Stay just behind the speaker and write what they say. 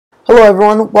Hello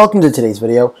everyone, welcome to today's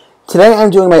video. Today I'm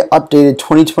doing my updated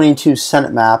 2022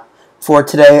 Senate map for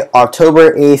today,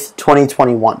 October 8th,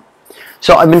 2021.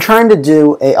 So I've been trying to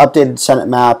do an updated Senate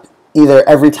map either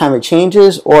every time it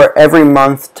changes or every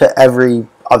month to every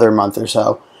other month or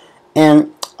so.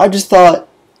 And I just thought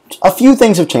a few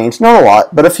things have changed, not a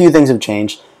lot, but a few things have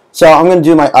changed. So I'm going to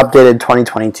do my updated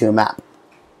 2022 map.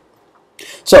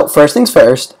 So, first things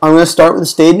first, I'm going to start with the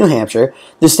state of New Hampshire.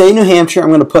 The state of New Hampshire I'm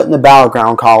going to put in the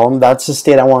battleground column. That's the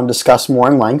state I want to discuss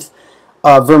more in length.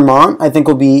 Vermont, I think,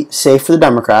 will be safe for the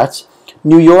Democrats.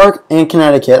 New York and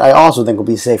Connecticut, I also think will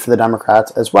be safe for the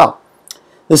Democrats as well.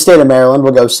 The state of Maryland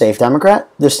will go safe Democrat.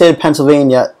 The state of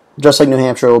Pennsylvania, just like New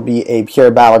Hampshire, will be a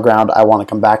pure battleground I want to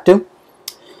come back to.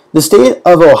 The state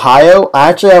of Ohio, I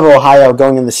actually have Ohio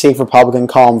going in the safe Republican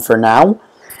column for now.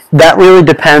 That really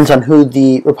depends on who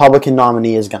the Republican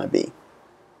nominee is going to be.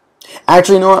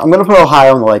 Actually, you know what? I'm going to put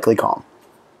Ohio in the likely column.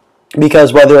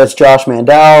 Because whether it's Josh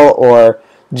Mandel or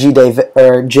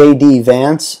J.D.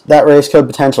 Vance, that race could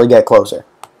potentially get closer.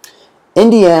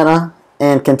 Indiana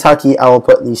and Kentucky, I will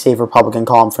put in the safe Republican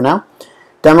column for now.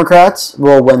 Democrats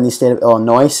will win the state of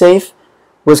Illinois safe.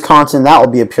 Wisconsin, that will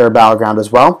be a pure battleground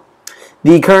as well.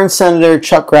 The current Senator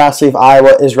Chuck Grassley of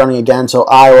Iowa is running again, so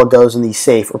Iowa goes in the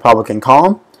safe Republican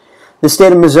column. The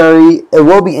state of Missouri, it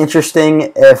will be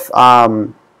interesting if I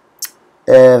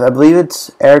believe it's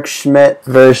Eric Schmidt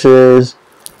versus,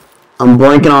 I'm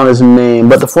blanking on his name,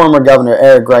 but the former governor,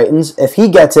 Eric Greitens. If he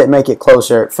gets it, make it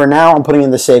closer. For now, I'm putting in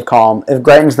the safe column. If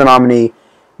Greitens the nominee,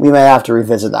 we may have to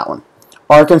revisit that one.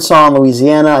 Arkansas and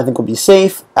Louisiana, I think, will be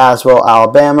safe, as will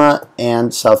Alabama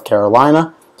and South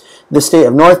Carolina. The state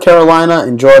of North Carolina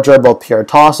and Georgia, both pure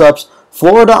toss-ups.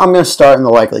 Florida, I'm going to start in the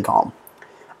likely column.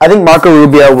 I think Marco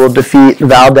Rubio will defeat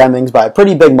Val Demings by a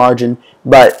pretty big margin,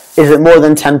 but is it more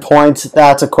than 10 points?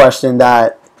 That's a question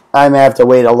that I may have to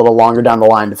wait a little longer down the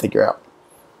line to figure out.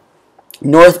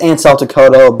 North and South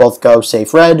Dakota will both go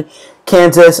safe red.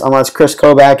 Kansas, unless Chris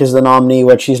Kobach is the nominee,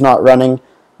 which he's not running,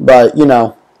 but, you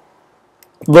know,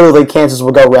 literally Kansas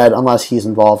will go red unless he's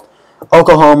involved.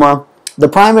 Oklahoma, the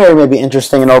primary may be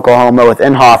interesting in Oklahoma with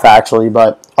Inhofe, actually,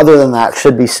 but other than that,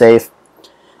 should be safe.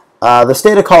 The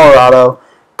state of Colorado,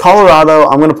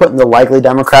 I'm going to put in the likely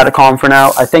Democratic column for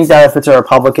now. I think that if it's a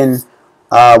Republican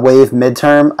wave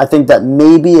midterm, I think that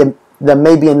may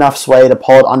be enough sway to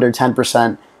pull it under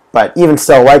 10%, but even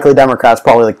still, likely Democrats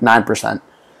probably like 9%.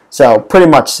 So pretty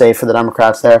much safe for the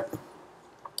Democrats there.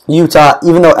 Utah,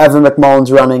 even though Evan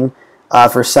McMullen's running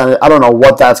for Senate, I don't know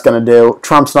what that's going to do.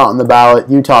 Trump's not on the ballot.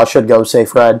 Utah should go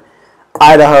safe red.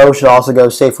 Idaho should also go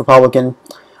safe Republican.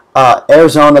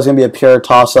 Arizona is going to be a pure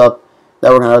toss-up that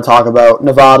we're going to talk about.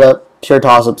 Nevada, pure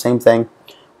toss-up, same thing.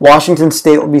 Washington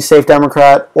State will be safe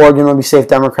Democrat. Oregon will be safe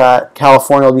Democrat.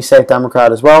 California will be safe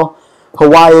Democrat as well.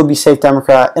 Hawaii will be safe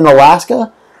Democrat. In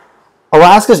Alaska's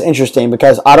interesting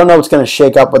because I don't know what's going to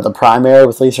shake up with the primary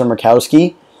with Lisa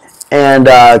Murkowski and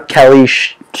Kelly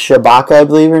Shabaka, I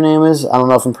believe her name is. I don't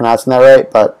know if I'm pronouncing that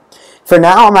right, but for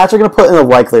now, I'm actually going to put in the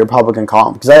likely Republican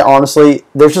column because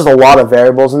there's just a lot of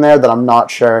variables in there that I'm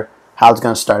not sure how it's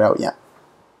going to start out yet.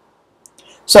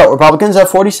 So, Republicans have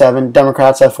 47,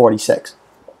 Democrats have 46.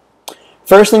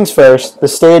 First things first, the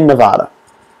state of Nevada.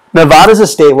 Nevada is a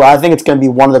state where I think it's going to be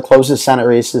one of the closest Senate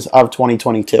races of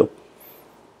 2022.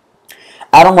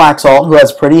 Adam Laxalt, who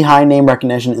has pretty high name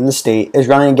recognition in the state, is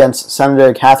running against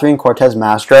Senator Catherine Cortez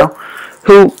Masto,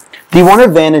 who, the one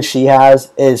advantage she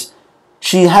has is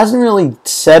she hasn't really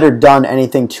said or done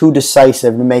anything too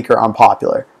decisive to make her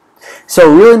unpopular.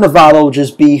 So really Nevada will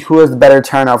just be who has the better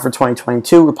turnout for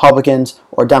 2022, Republicans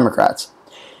or Democrats.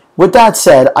 With that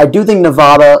said, I do think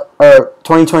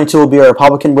 2022 will be a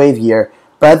Republican wave year,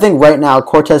 but I think right now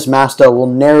Cortez Masto will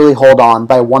narrowly hold on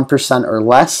by 1% or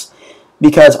less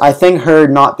because I think her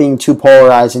not being too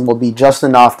polarizing will be just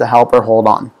enough to help her hold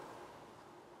on.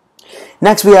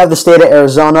 Next, we have the state of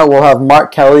Arizona. We'll have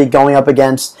Mark Kelly going up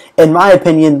against, in my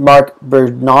opinion, Mark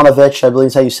Brnovich, I believe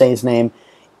is how you say his name.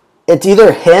 It's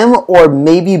either him or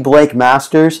maybe Blake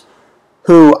Masters,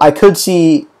 who I could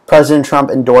see President Trump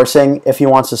endorsing if he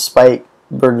wants to spite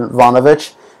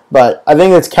Brnovich. But I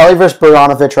think it's Kelly versus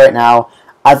Brnovich right now.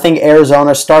 I think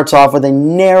Arizona starts off with a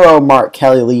narrow Mark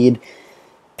Kelly lead,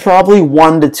 probably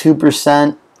 1 to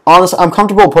 2%. Honestly, I'm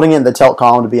comfortable putting it in the tilt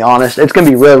column, to be honest. It's going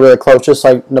to be really, really close, just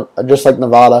like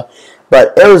Nevada.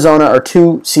 But Arizona are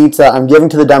two seats that I'm giving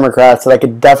to the Democrats that I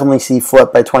could definitely see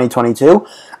flip by 2022.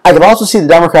 I could also see the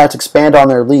Democrats expand on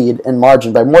their lead in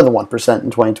margin by more than 1% in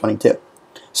 2022.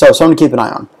 So, something to keep an eye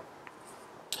on.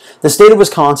 The state of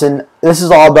Wisconsin, this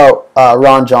is all about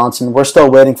Ron Johnson. We're still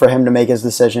waiting for him to make his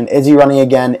decision. Is he running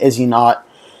again? Is he not?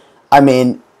 I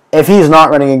mean, if he's not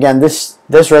running again, this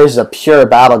race is a pure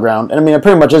battleground. And I mean, it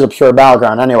pretty much is a pure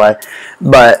battleground anyway.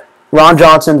 But Ron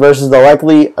Johnson versus the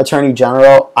likely Attorney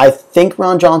General. I think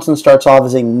Ron Johnson starts off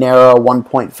as a narrow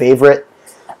 1-point favorite.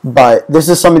 But this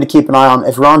is something to keep an eye on.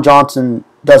 If Ron Johnson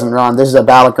doesn't run, this is a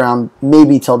battleground,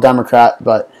 maybe till Democrat.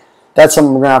 But that's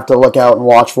something we're going to have to look out and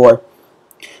watch for.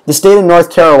 The state of North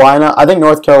Carolina, I think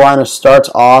North Carolina starts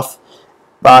off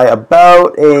by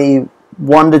about a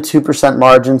 1 to 2%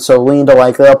 margin, so lean to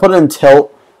likely. I'll put it in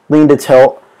tilt, lean to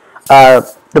tilt.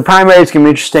 The primaries can be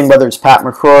interesting, whether it's Pat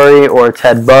McCrory or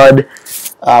Ted Budd.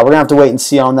 We're going to have to wait and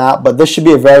see on that, but this should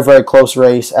be a very, very close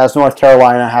race, as North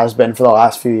Carolina has been for the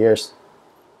last few years.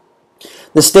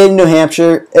 The state of New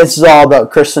Hampshire, this is all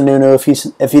about Chris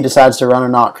Sununu, if he decides to run or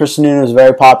not. Chris Sununu is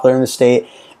very popular in the state.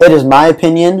 It is my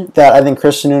opinion that I think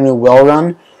Chris Sununu will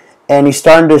run, and he's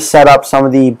starting to set up some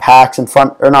of the PACs and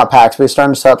not PACs, but he's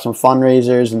starting to set up some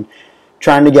fundraisers and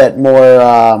trying to get more,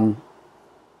 I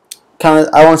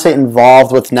won't say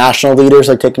involved with national leaders,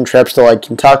 like taking trips to like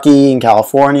Kentucky and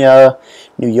California,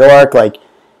 New York. Like,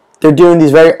 they're doing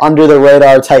these very under the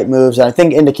radar type moves that I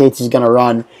think indicates he's going to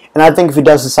run. And I think if he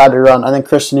does decide to run, I think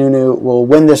Chris Sununu will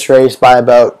win this race by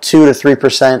about 2 to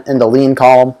 3% in the lean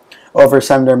column over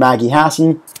Senator Maggie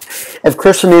Hassan. If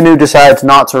Chris Sununu decides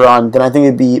not to run, then I think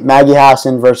it'd be Maggie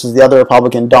Hassan versus the other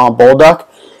Republican, Don Bolduc.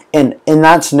 And in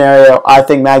that scenario, I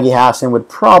think Maggie Hassan would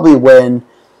probably win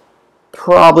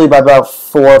by about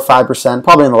 4 or 5%,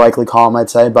 probably in the likely column, I'd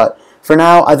say. But for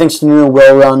now, I think Sununu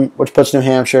will run, which puts New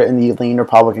Hampshire in the lean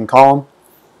Republican column.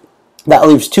 That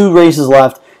leaves 2 races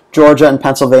left, Georgia and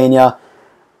Pennsylvania.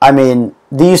 I mean,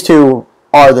 these two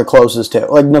are the closest to.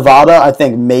 Like, Nevada, I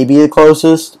think, may be the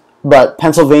closest. But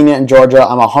Pennsylvania and Georgia,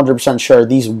 I'm 100% sure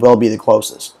these will be the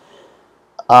closest.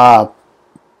 And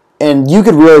you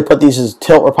could really put these as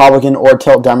tilt Republican or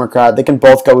tilt Democrat. They can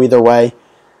both go either way.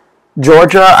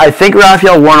 Georgia, I think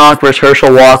Raphael Warnock versus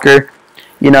Herschel Walker.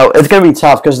 You know, it's going to be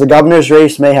tough because the governor's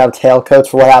race may have tailcoats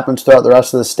for what happens throughout the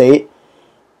rest of the state.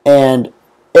 And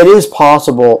it is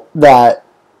possible that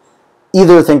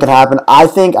either thing could happen. I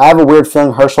have a weird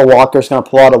feeling Herschel Walker is going to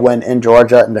pull out a win in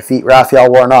Georgia and defeat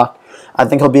Raphael Warnock. I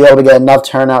think he'll be able to get enough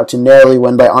turnout to narrowly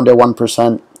win by under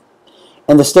 1%.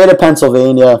 In the state of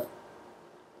Pennsylvania,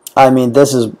 I mean,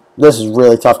 this is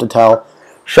really tough to tell.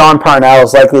 Sean Parnell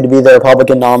is likely to be the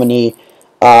Republican nominee.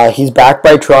 He's backed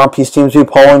by Trump. He seems to be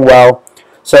polling well.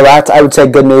 So that's, I would say,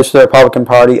 good news for the Republican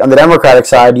Party. On the Democratic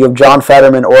side, you have John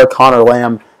Fetterman or Connor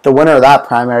Lamb. The winner of that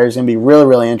primary is going to be really,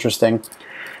 really interesting.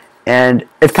 And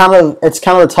it's kind of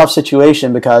a tough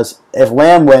situation because if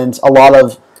Lamb wins, a lot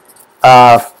of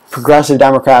progressive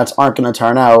Democrats aren't going to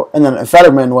turn out. And then if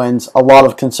Fetterman wins, a lot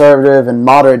of conservative and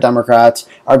moderate Democrats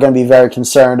are going to be very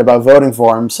concerned about voting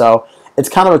for him. So it's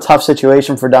kind of a tough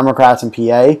situation for Democrats in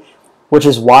PA, which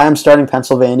is why I'm starting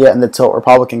Pennsylvania in the tilt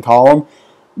Republican column.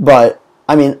 But,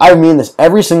 I mean this,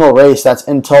 every single race that's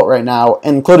in tilt right now,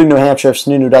 including New Hampshire if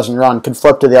Sununu doesn't run, could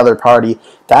flip to the other party.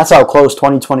 That's how close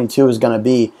 2022 is going to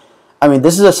be. I mean,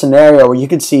 this is a scenario where you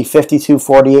could see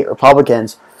 52-48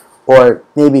 Republicans, or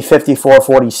maybe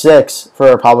 54-46 for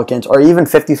Republicans, or even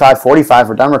 55-45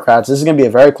 for Democrats. This is going to be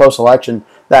a very close election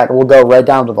that will go right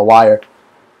down to the wire.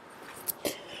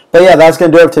 But yeah, that's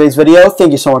going to do it for today's video.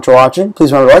 Thank you so much for watching.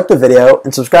 Please remember to like the video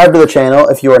and subscribe to the channel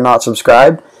if you are not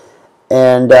subscribed.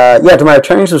 And yeah, to my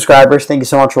returning subscribers, thank you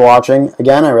so much for watching.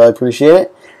 Again, I really appreciate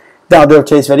it. That'll do it for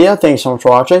today's video. Thank you so much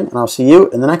for watching, and I'll see you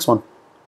in the next one.